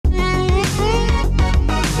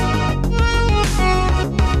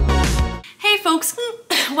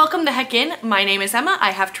welcome the heck in. My name is Emma, I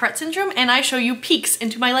have Tourette Syndrome, and I show you peeks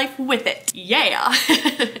into my life with it. Yeah!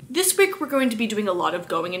 This week we're going to be doing a lot of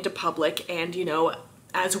going into public, and you know,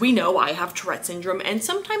 as we know, I have Tourette Syndrome, and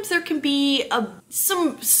sometimes there can be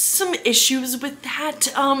some issues with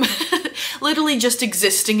that. Literally just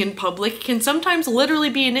existing in public can sometimes literally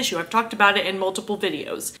be an issue. I've talked about it in multiple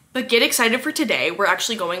videos. But get excited for today. We're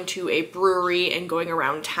actually going to a brewery and going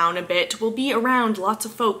around town a bit. We'll be around lots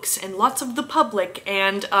of folks and lots of the public,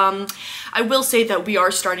 and I will say that we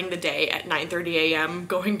are starting the day at 9:30 a.m.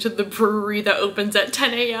 going to the brewery that opens at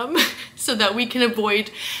 10 a.m. so that we can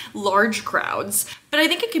avoid large crowds. But I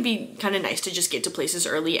think it can be kind of nice to just get to places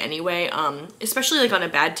early anyway, especially like on a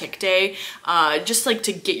bad tick day, just like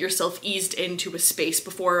to get yourself eased into a space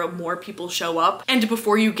before more people show up and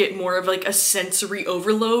before you get more of like a sensory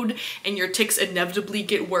overload and your tics inevitably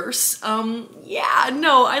get worse. Yeah,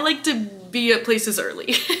 no, I like to be at places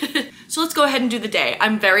early. So let's go ahead and do the day.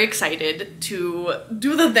 I'm very excited to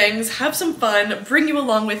do the things, have some fun, bring you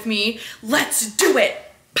along with me. Let's do it!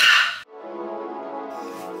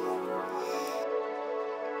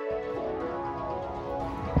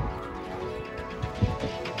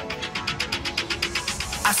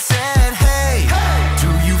 I said, hey, hey, do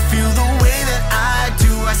you feel the way that I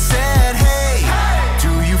do? I said, hey, hey, do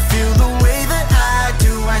you feel the way that I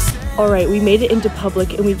do? I said, all right, we made it into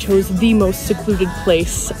public and we chose the most secluded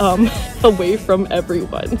place away from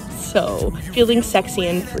everyone. So, feeling sexy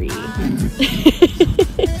and free.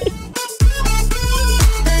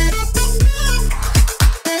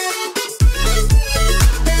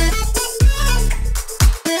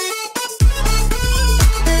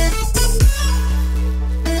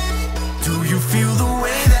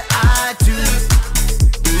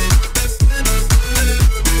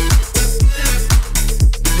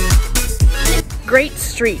 Great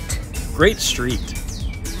street. Great street.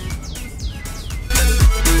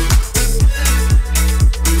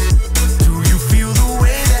 do you feel the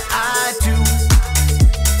way that I do?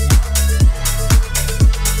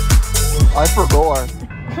 I forgot.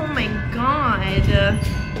 Oh my god.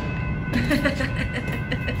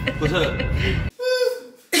 What's up?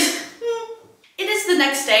 It is the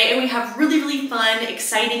next day and we have really fun,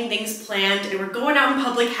 exciting things planned, and we're going out in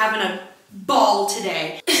public having a ball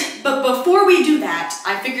today. But before we do that,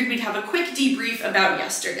 I figured we'd have a quick debrief about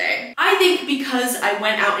yesterday. I think because I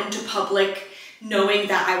went out into public knowing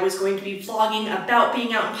that I was going to be vlogging about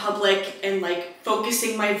being out in public and like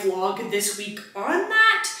focusing my vlog this week on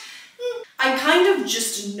that, I kind of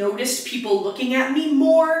just noticed people looking at me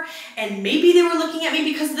more, and maybe they were looking at me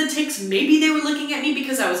because of the tics, maybe they were looking at me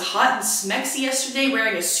because I was hot and smexy yesterday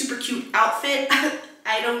wearing a super cute outfit.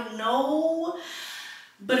 I don't know.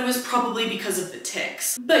 But it was probably because of the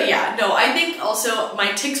tics. But yeah, no, I think also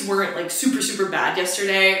my tics weren't like super bad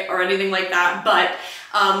yesterday or anything like that, but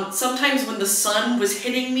sometimes when the sun was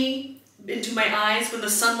hitting me into my eyes, when the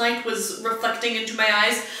sunlight was reflecting into my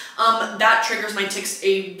eyes, that triggers my tics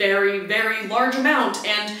a very large amount,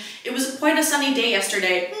 and it was quite a sunny day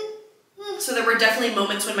yesterday. So there were definitely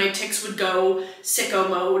moments when my tics would go sicko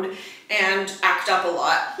mode and act up a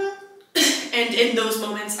lot. And in those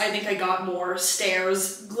moments, I think I got more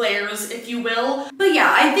stares, glares, if you will. But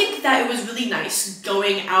yeah, I think that it was really nice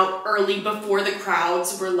going out early before the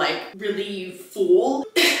crowds were like really full,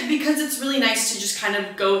 because it's really nice to just kind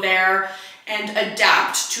of go there and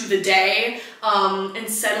adapt to the day and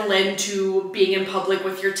settle into being in public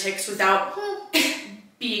with your tics without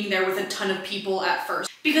being there with a ton of people at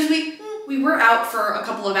first. Because we were out for a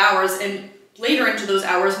couple of hours, and later into those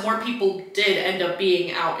hours, more people did end up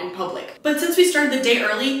being out in public. But since we started the day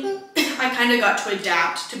early, I kind of got to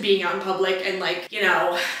adapt to being out in public and like, you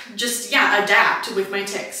know, just, yeah, adapt with my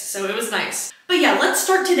tics. So it was nice. But yeah, let's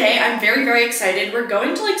start today. I'm very excited. We're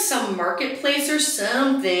going to like some marketplace or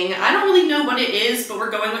something. I don't really know what it is, but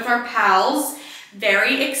we're going with our pals.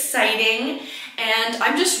 Very exciting. And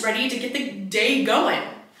I'm just ready to get the day going.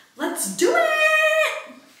 Let's do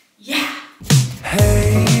it! Yeah.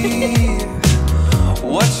 Hey,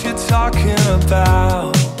 what you talking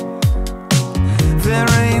about? There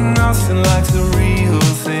ain't nothing like the real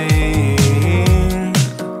thing.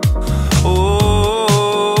 Oh,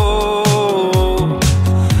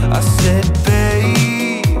 I said,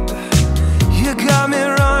 babe, you got me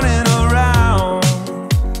running around.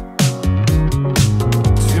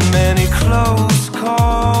 Too many close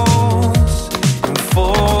calls and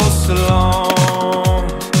for so long.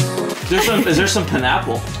 Is there some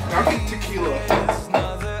pineapple? Tequila.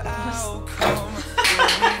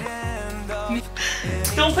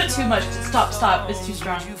 Don't put too much. Stop. It's too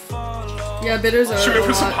strong. Yeah, bitters are. Should we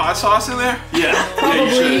put some hot sauce in there? Yeah. Probably. Yeah,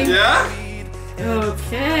 you should. Yeah?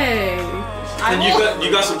 Okay. And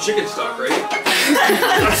you got some chicken stock, right?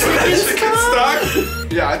 Chicken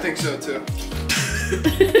stock? Yeah, I think so too.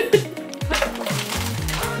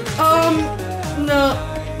 No.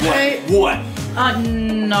 What?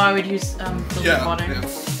 No, I would use filtered water. Yeah.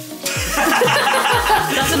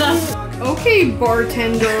 That's enough. Okay,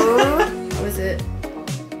 bartender. How is it?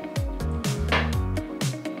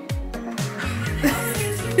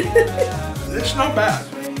 It's not bad.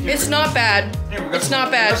 It's not bad. It's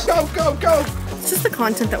not bad. Go, go, go. This is the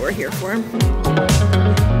content that we're here for.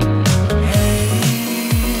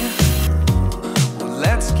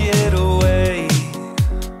 Let's get away.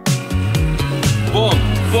 Boom,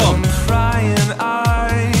 boom. Crying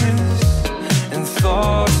eyes and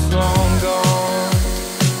thoughts long gone.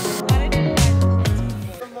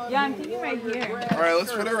 Yeah, I'm thinking right here. All right,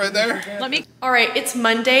 let's put it right there. Let me. All right, it's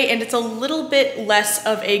Monday and it's a little bit less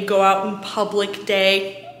of a go out in public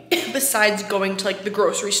day besides going to like the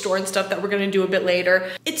grocery store and stuff that we're gonna do a bit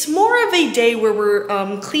later. It's more of a day where we're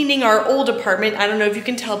cleaning our old apartment. I don't know if you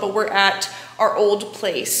can tell, but we're at our old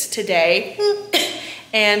place today.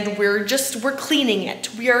 And we're cleaning it.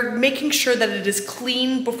 We are making sure that it is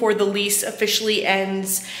clean before the lease officially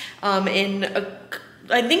ends I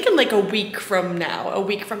think in like a week from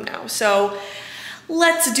now. So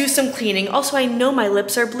let's do some cleaning. Also, I know my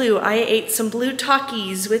lips are blue. I ate some blue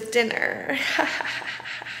Takis with dinner.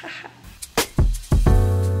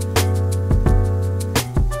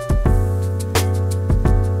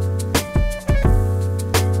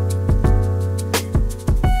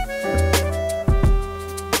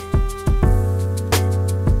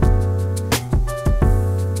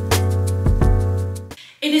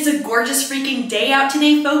 It is a gorgeous freaking day out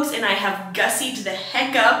today, folks, and I have gussied the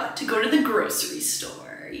heck up to go to the grocery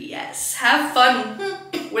store. Yes, have fun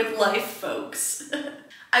with life, folks.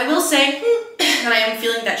 I will say that I am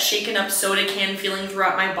feeling that shaken up soda can feeling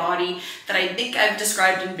throughout my body that I think I've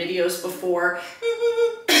described in videos before.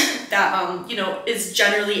 That, you know, is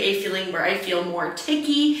generally a feeling where I feel more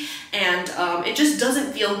ticky and it just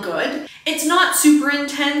doesn't feel good. It's not super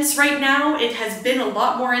intense right now. It has been a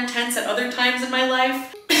lot more intense at other times in my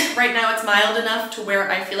life. Right now it's mild enough to where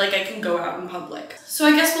I feel like I can go out in public. So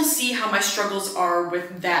I guess we'll see how my struggles are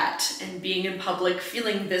with that and being in public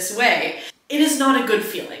feeling this way. It is not a good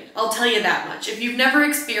feeling, I'll tell you that much. If you've never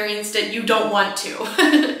experienced it, you don't want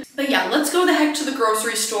to. But yeah, let's go the heck to the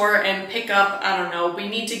grocery store and pick up, I don't know, we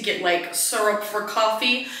need to get like syrup for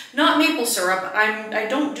coffee. Not maple syrup, I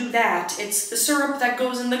don't do that. It's the syrup that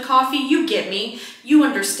goes in the coffee, you get me. You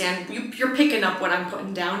understand, you're picking up what I'm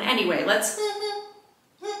putting down. Anyway, let's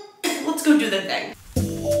go do the thing.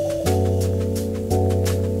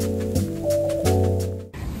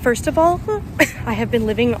 First of all, I have been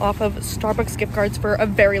living off of Starbucks gift cards for a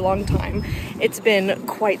very long time. It's been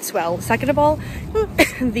quite swell. Second of all,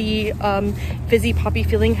 the fizzy poppy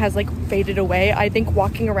feeling has like faded away. I think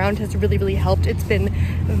walking around has really, really helped. It's been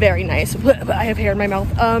very nice. I have hair in my mouth.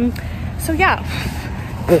 So yeah,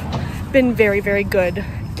 been very, very good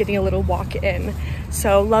getting a little walk in.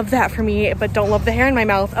 So love that for me, but don't love the hair in my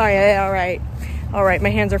mouth. Oh yeah, all right. All right, my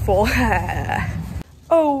hands are full.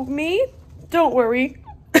 Oh, me? Don't worry.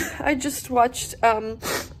 I just watched a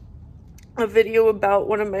video about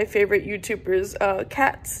one of my favorite YouTubers'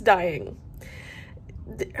 cats dying.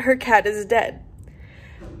 Her cat is dead.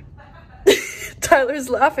 Tyler's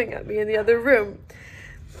laughing at me in the other room.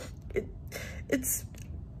 It's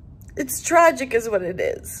tragic is what it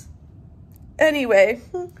is. Anyway,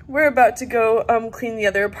 we're about to go clean the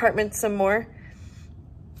other apartment some more.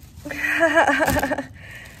 I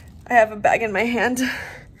have a bag in my hand.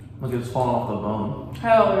 Look, it's falling off the bone.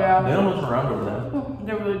 Hell yeah. They don't look around over there.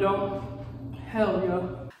 They really don't. Hell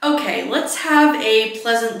yeah. Okay, let's have a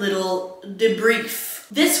pleasant little debrief.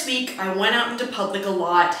 This week, I went out into public a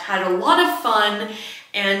lot, had a lot of fun,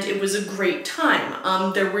 and it was a great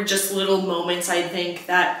time. There were just little moments, I think,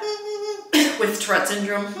 that with Tourette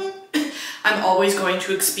Syndrome, I'm always going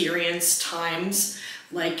to experience times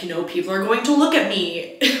like, you know, people are going to look at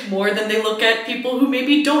me more than they look at people who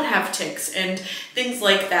maybe don't have tics and things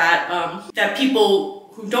like that, that people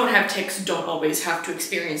who don't have tics don't always have to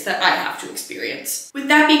experience that I have to experience. With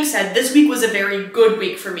that being said, this week was a very good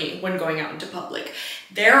week for me when going out into public.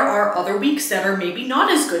 There are other weeks that are maybe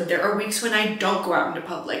not as good. There are weeks when I don't go out into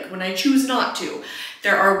public, when I choose not to.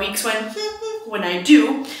 There are weeks when I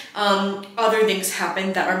do, other things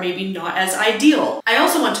happen that are maybe not as ideal. I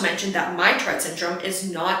also want to mention that my Tourette syndrome is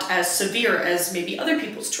not as severe as maybe other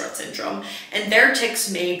people's Tourette syndrome, and their tics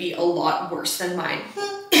may be a lot worse than mine.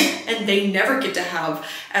 And they never get to have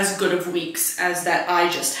as good of weeks as that I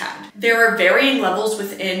just had. There are varying levels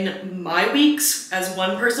within my weeks as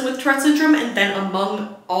one person with Tourette syndrome, and then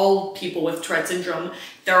among all people with Tourette syndrome,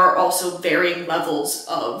 there are also varying levels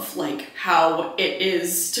of like how it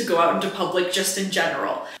is to go out into public just in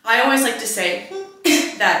general. I always like to say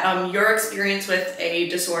that your experience with a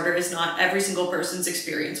disorder is not every single person's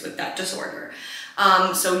experience with that disorder.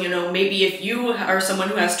 So, you know, maybe if you are someone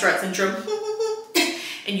who has Tourette syndrome,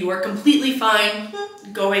 and you are completely fine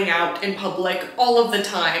going out in public all of the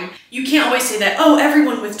time. You can't always say that, oh,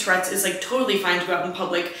 everyone with Tourette's is like totally fine to go out in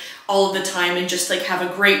public all of the time and just like have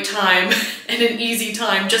a great time and an easy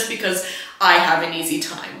time just because I have an easy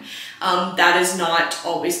time. That is not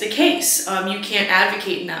always the case. You can't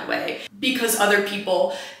advocate in that way because other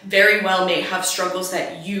people very well may have struggles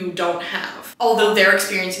that you don't have. Although they're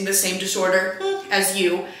experiencing the same disorder as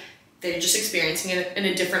you, they're just experiencing it in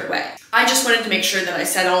a different way. I just wanted to make sure that I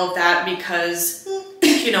said all of that because,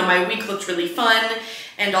 you know, my week looked really fun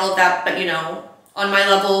and all of that, but you know, on my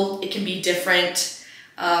level, it can be different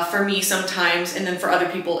for me sometimes, and then for other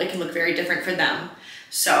people, it can look very different for them.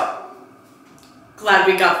 So, glad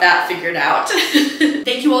we got that figured out.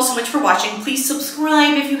 Thank you all so much for watching. Please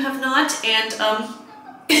subscribe if you have not, and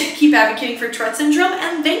keep advocating for Tourette syndrome,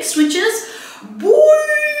 and thanks, witches!